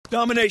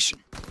Domination,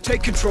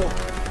 take control.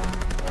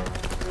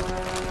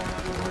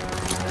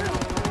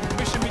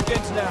 Mission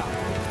begins now.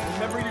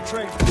 Remember your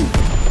training.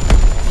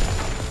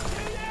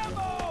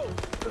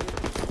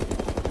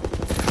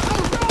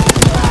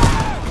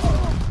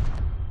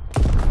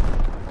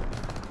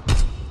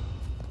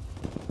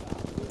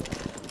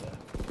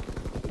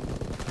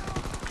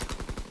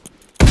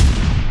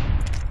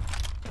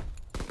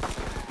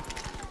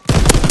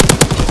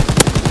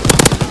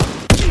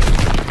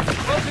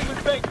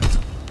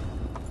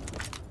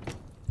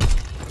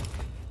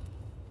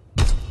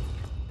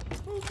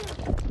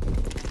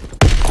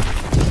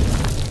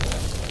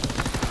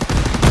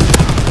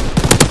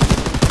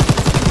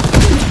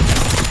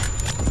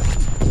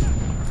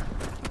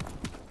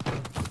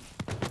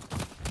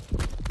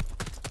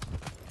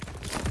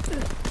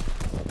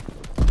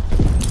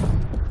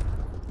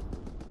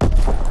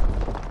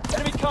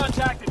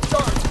 Contacted,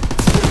 charge!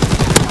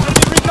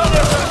 Enemy recon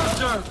aircraft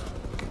observed!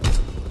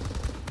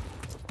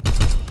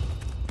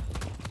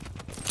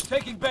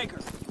 Taking Baker.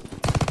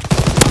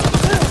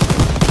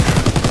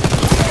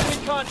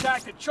 Enemy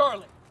contacted,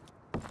 Charlie.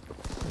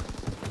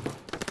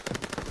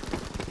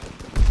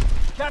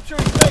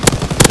 Capturing Baker.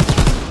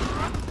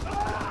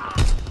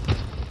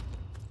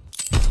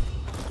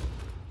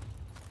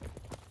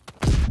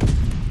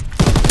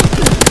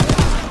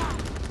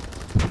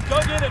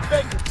 Dug in at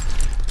Baker.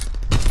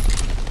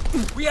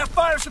 We have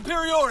fire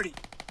superiority!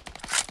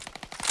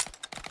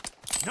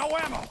 No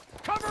ammo!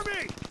 Cover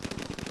me!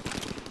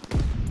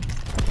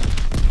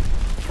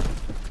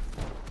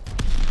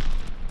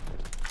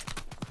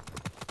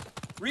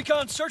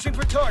 Recon searching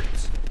for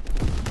targets.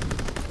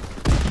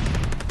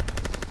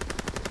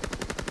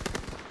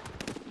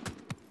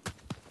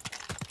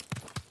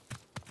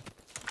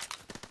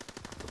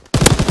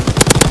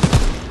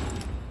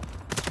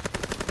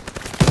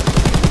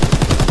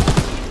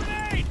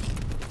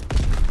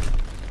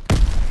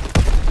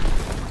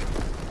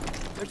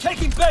 They're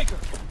taking Baker!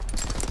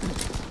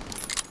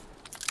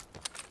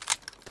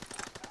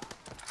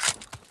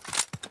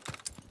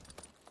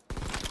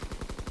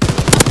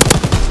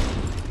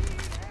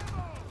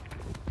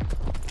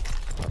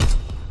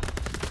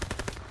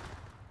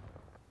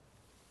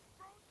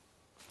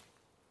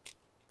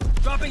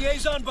 Dropping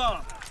Azon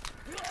bomb!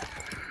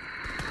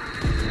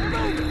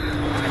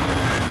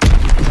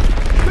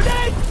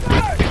 Grenade!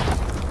 Fire!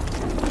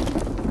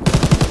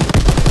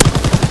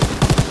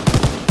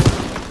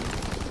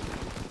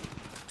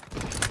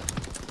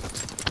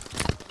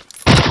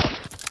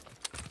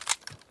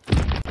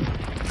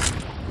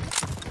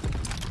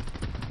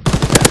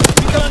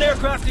 Recon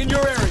aircraft in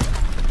your area.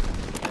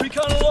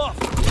 Recon aloft.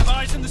 We have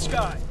eyes in the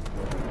sky.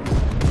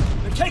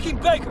 They're taking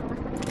Baker.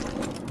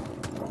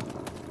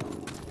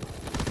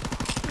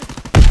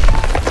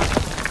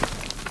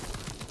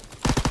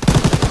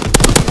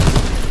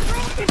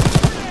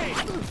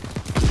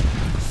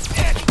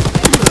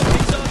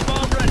 Azon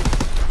bomb ready.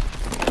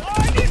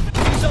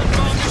 Azon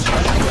bomb mission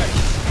ready.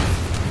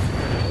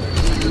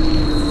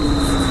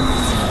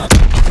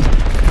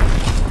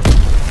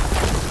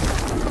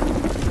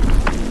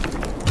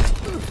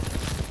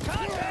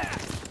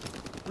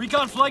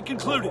 Recon flight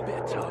concluded.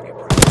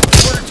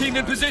 Order team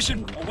in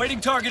position, awaiting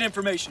target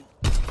information.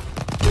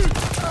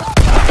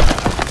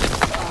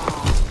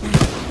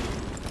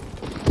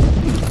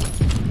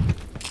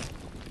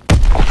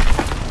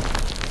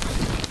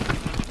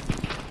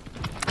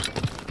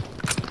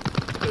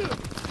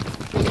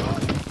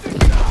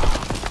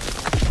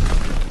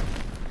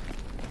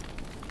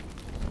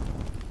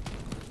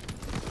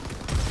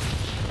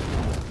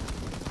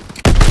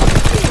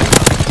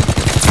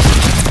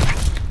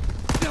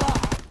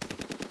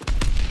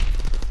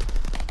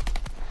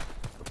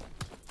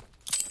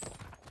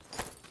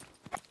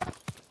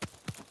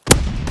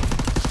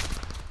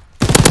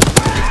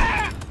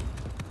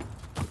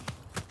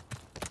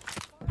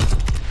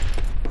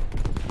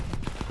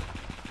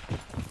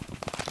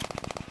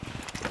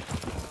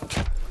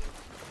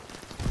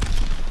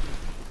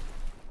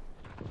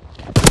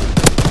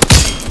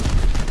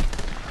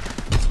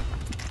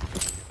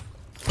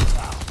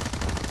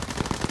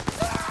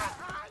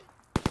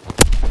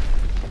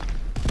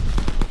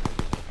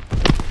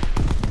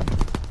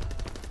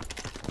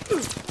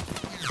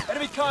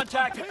 Enemy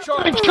contacted,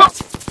 Charlie.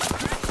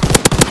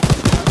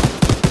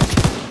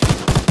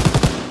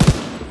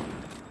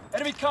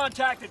 Enemy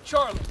contacted,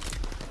 Charlie.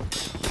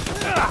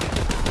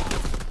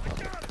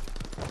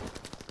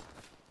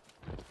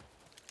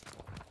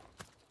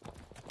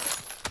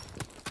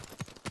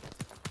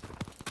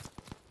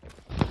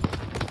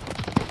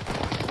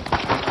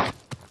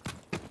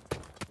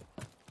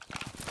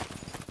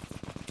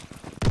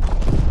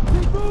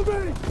 Keep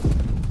moving!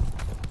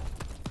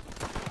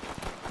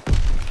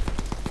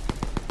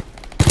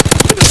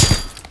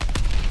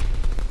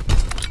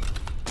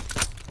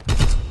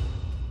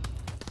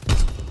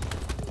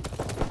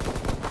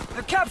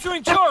 They're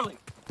capturing Charlie!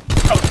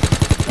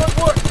 Good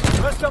work!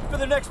 Rest up for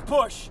the next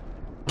push!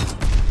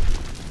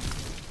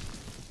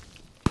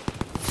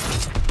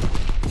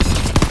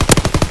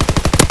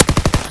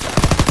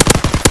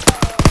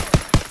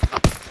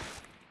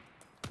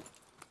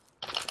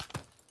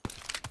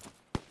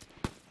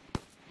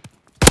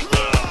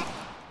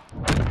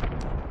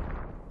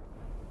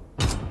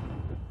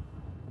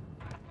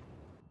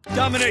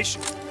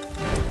 Domination.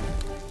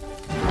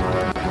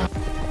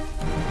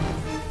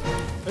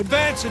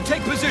 Advance and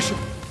take position.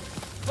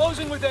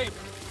 Closing with Able.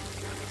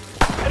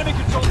 Enemy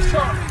controls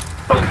Charlie.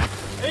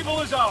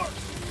 Able is ours.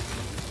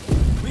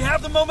 We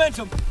have the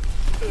momentum.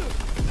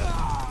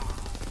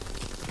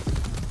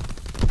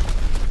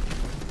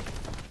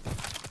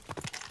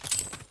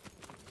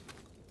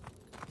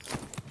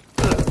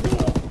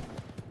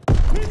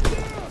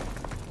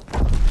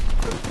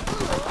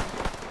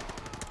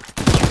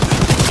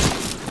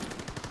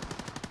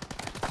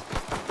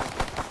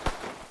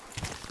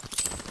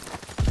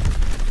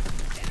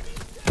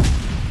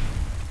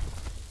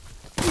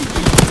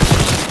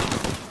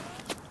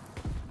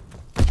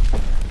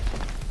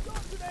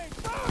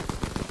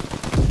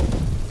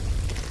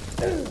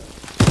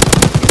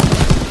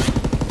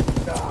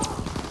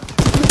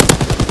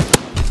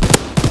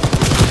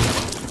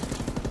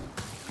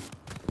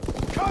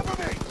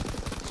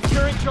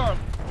 Charlie.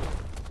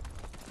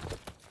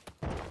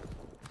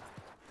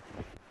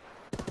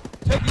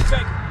 Taking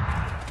Baker.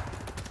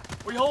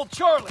 We hold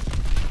Charlie.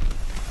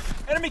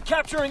 Enemy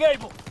capturing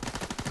Able.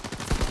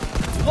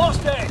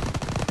 Lost A.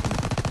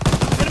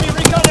 Enemy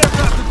recon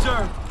aircraft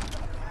observed.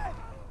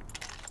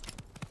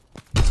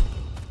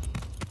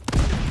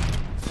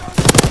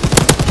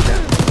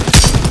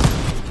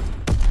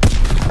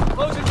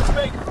 Closing with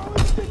Baker.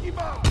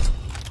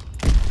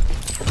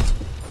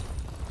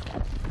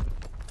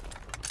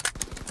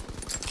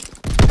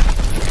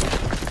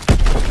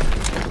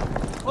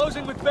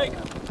 Closing with Baker.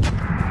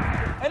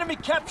 Enemy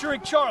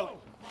capturing Charlie.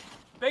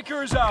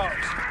 Baker is ours.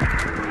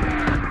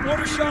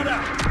 Mortar shot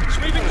out.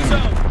 Sweeping the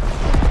zone.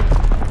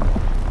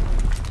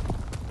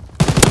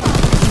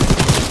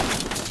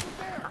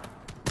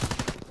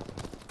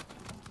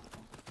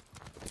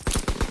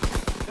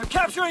 They're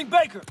capturing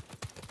Baker.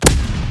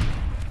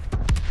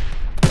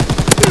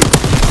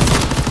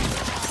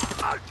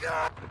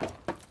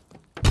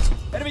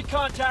 Enemy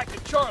contact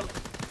at Charlie.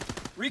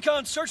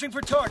 Recon searching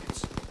for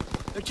targets.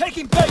 They're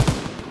taking Baker.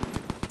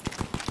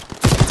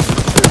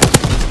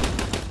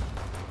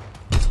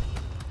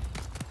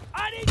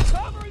 I need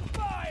cover and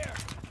fire!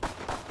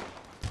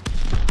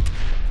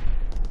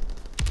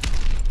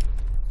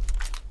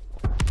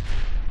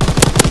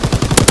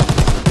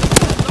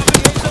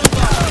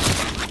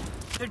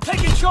 They're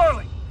taking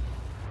Charlie.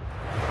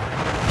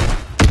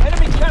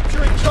 Enemy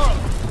capturing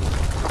Charlie.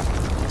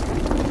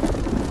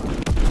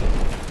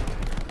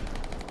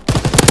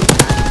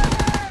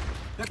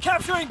 They're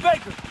capturing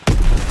Baker.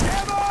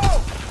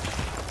 Ammo!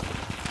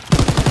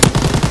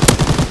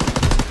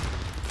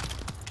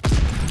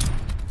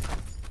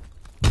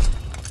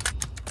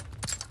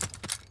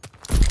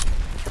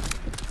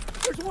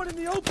 There's one in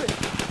the open!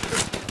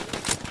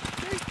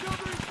 Need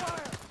covering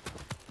fire!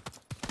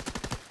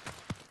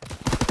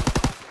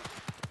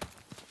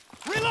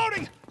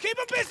 Reloading! Keep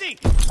him busy!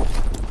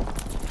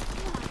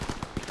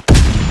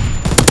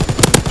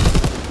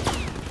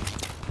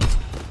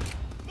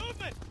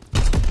 Movement!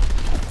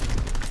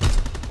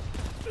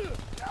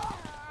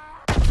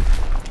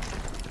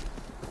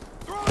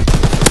 Throwing!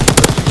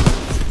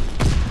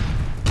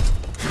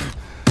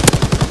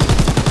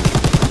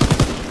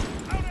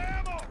 Out of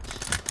ammo!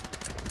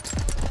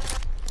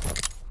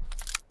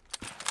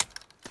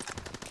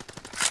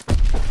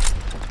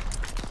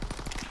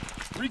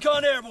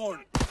 Recon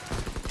airborne.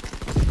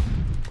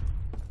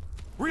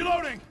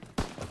 Reloading!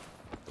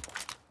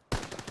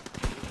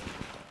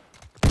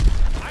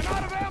 I'm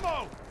out of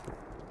ammo!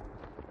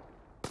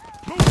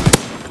 Movement!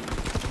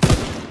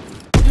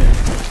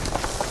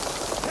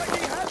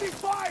 Taking heavy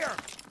fire!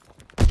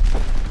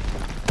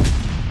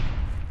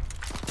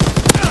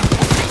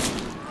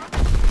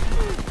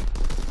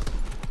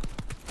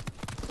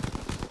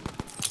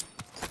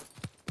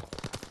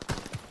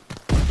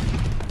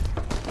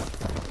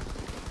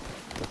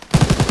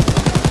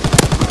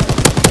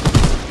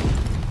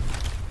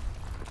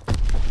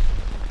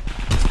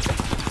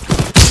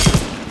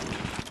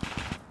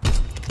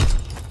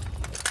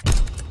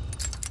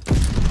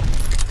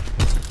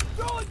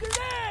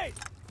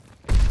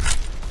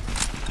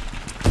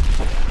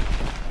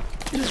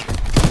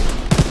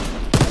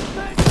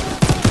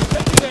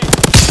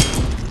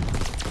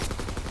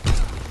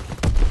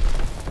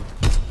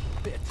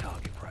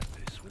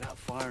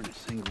 Firing a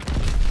single.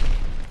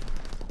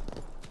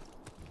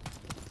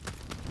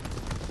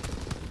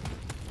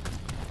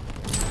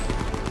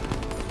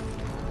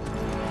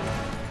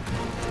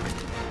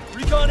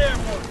 Recon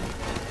airborne.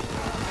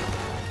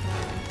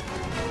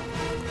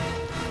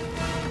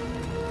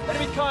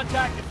 Enemy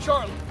contact at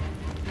Charlie.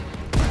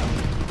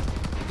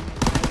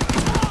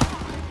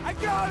 I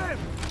got him!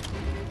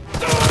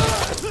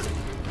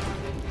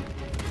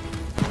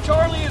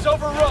 Charlie is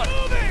overrun.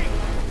 Moving!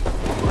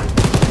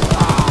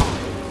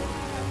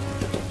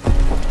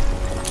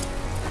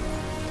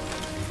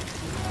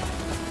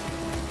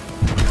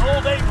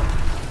 Hold Able.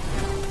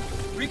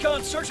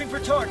 Recon searching for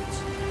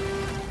targets.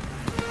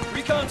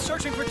 Recon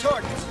searching for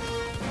targets.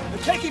 They're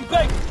taking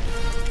Baker.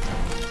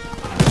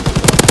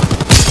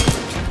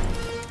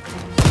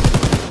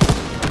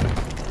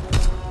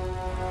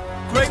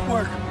 Great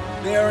work.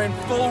 They are in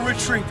full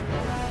retreat.